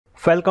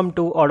Welcome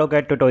to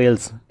AutoCAD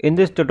tutorials. In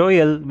this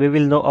tutorial, we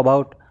will know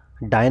about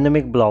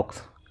dynamic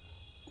blocks.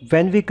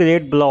 When we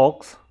create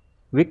blocks,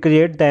 we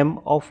create them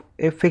of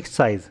a fixed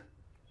size.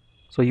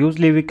 So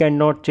usually we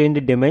cannot change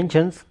the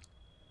dimensions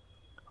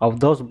of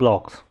those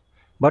blocks.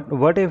 But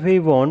what if we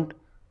want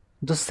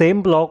the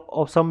same block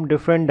of some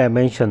different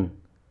dimension?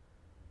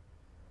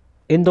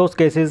 In those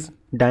cases,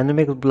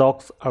 dynamic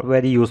blocks are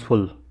very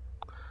useful.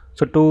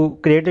 So to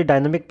create a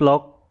dynamic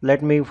block,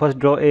 let me first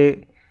draw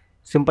a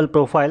simple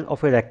profile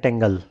of a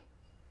rectangle.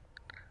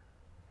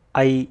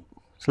 I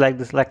select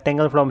this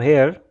rectangle from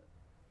here.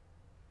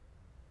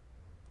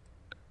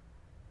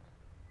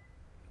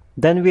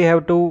 Then we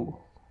have to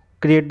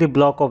create the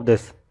block of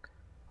this.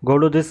 Go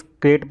to this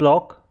create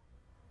block,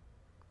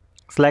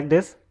 select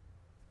this.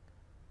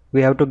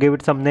 We have to give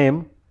it some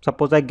name.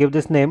 Suppose I give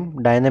this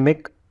name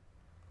dynamic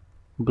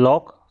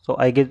block. So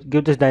I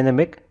give this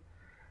dynamic.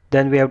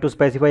 Then we have to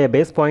specify a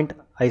base point.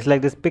 I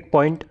select this pick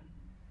point.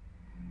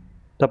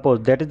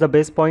 Suppose that is the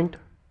base point.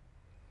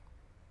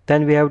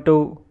 Then we have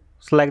to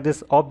select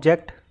this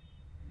object,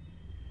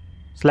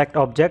 select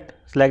object,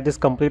 select this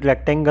complete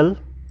rectangle,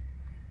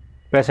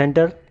 press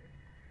enter,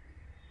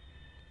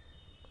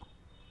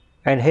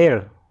 and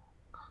here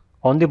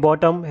on the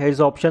bottom here is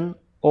option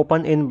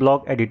open in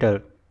block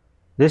editor.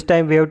 This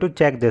time we have to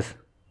check this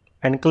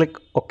and click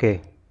OK.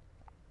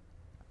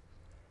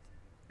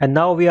 And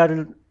now we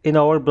are in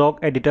our block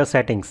editor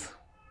settings.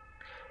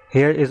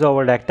 Here is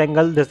our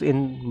rectangle, this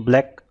in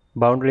black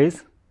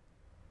boundaries,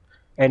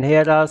 and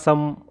here are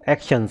some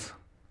actions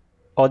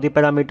or the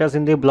parameters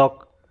in the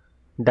block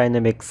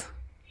dynamics.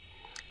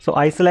 So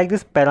I select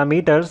these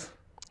parameters.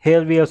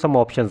 Here we have some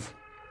options: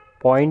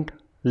 point,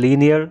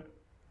 linear,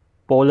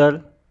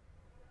 polar,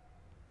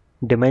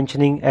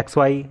 dimensioning,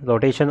 XY,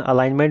 rotation,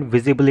 alignment,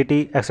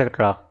 visibility,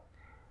 etc.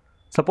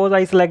 Suppose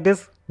I select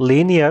this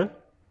linear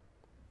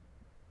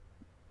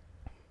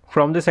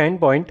from this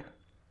endpoint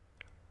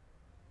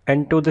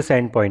and to this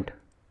endpoint.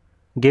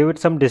 Give it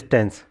some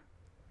distance.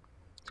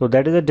 So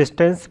that is the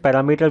distance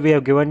parameter we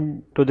have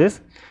given to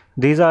this.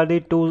 These are the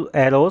two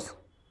arrows.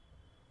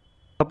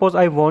 Suppose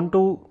I want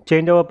to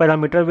change our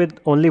parameter with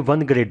only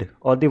one grid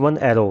or the one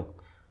arrow.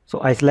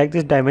 So I select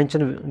this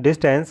dimension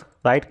distance,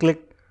 right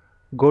click,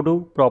 go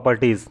to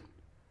properties.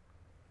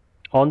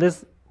 On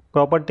this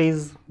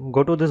properties,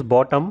 go to this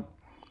bottom.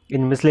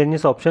 In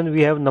miscellaneous option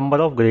we have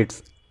number of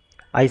grids.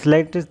 I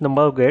select this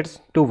number of grids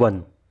to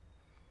 1.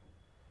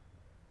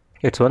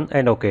 It's 1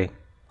 and OK.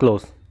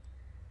 Close.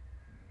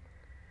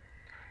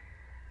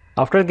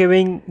 After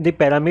giving the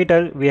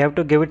parameter, we have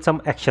to give it some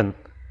action.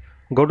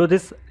 Go to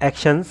this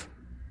actions.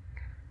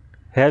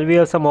 Here we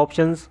have some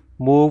options: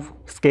 move,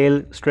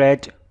 scale,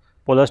 stretch,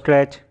 polar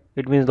stretch,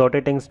 it means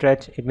rotating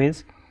stretch, it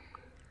means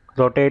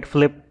rotate,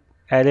 flip,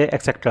 array,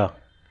 etc.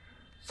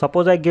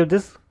 Suppose I give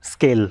this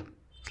scale,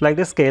 select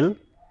the scale.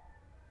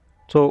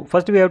 So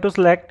first we have to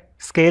select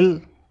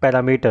scale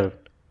parameter.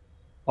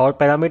 Our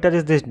parameter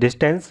is this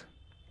distance.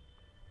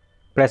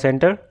 Press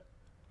enter,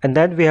 and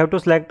then we have to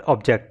select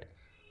object.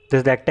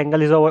 This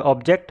rectangle is our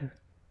object,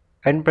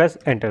 and press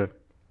enter.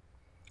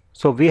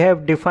 So we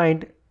have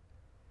defined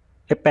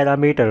a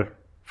parameter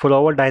for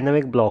our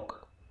dynamic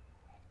block.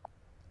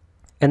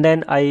 And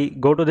then I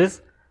go to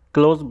this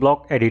close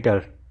block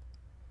editor.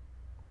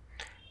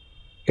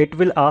 It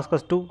will ask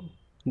us to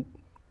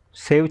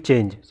save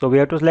change. So we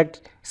have to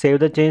select save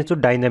the change to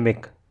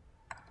dynamic.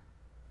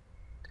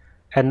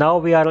 And now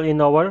we are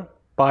in our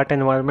part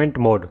environment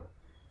mode.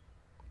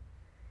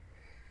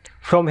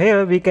 From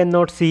here we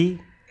cannot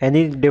see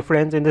any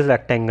difference in this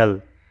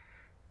rectangle.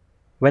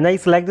 When I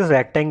select this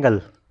rectangle,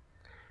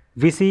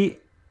 we see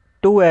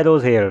two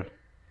arrows here.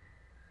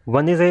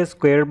 One is a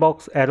square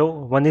box arrow,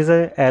 one is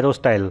a arrow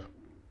style.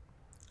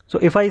 So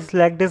if I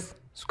select this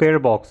square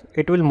box,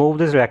 it will move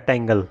this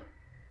rectangle.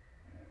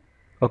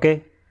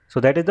 Okay, so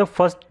that is the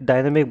first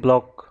dynamic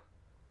block,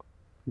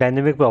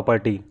 dynamic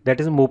property, that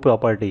is move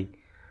property.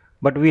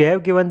 But we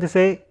have given this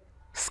a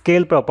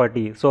scale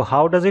property. So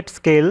how does it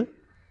scale?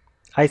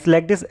 I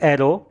select this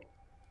arrow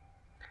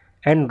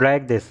and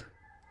drag this.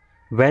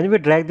 When we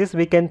drag this,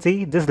 we can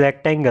see this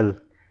rectangle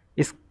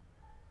is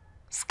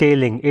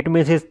scaling. It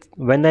means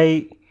when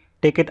I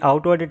take it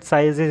outward, its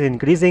size is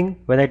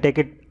increasing. When I take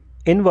it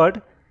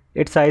inward,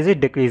 its size is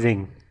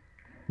decreasing.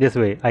 This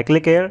way, I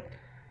click here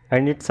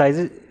and its size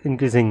is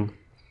increasing.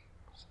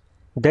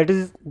 That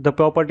is the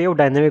property of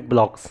dynamic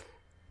blocks.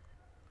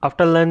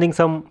 After learning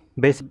some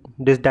basic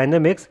this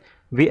dynamics,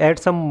 we add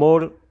some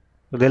more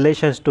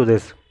relations to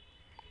this.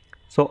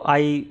 So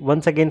I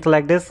once again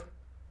select this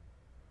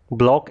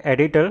block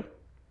editor.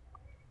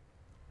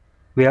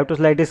 We have to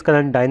select this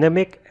current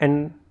dynamic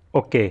and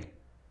OK.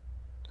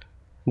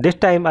 This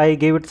time I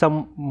give it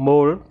some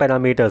more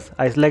parameters.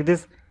 I select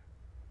this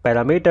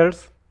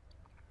parameters.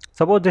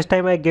 Suppose this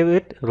time I give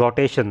it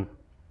rotation.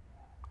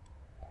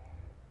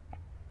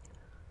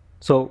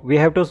 So we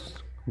have to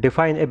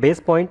define a base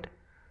point.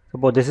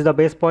 Suppose this is the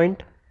base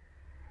point,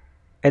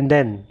 and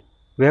then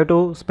we have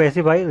to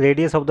specify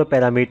radius of the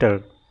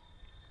parameter.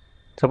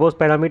 Suppose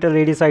parameter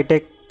radius I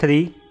take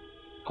 3,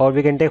 or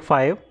we can take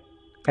 5,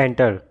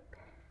 enter.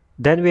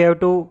 Then we have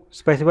to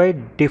specify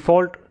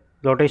default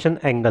rotation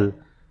angle.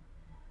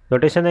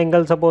 Rotation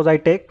angle, suppose I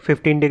take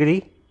 15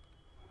 degree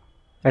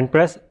and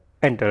press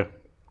enter.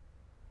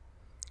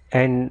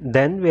 And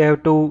then we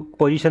have to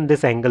position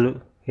this angle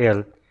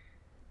here.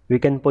 We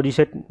can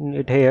position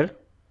it here.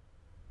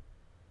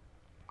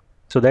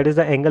 So that is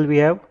the angle we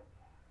have.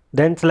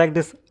 Then select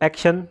this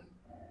action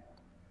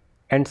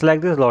and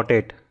select this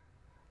rotate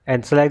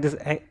and select this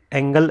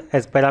angle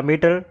as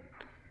parameter.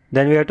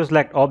 Then we have to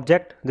select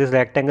object, this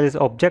rectangle is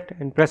object,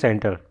 and press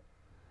enter.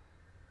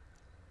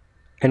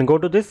 And go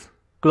to this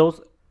close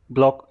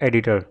block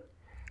editor.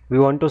 We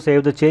want to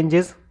save the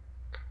changes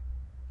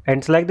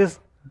and select this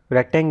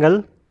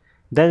rectangle.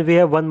 Then we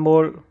have one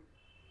more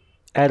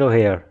arrow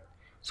here.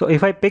 So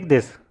if I pick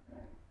this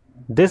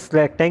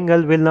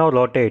rectangle will now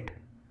rotate.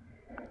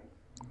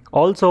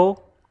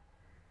 Also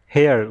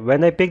here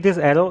when I pick this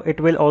arrow, it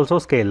will also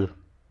scale.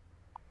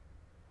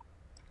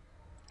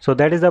 So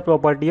that is the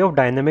property of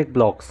dynamic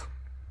blocks.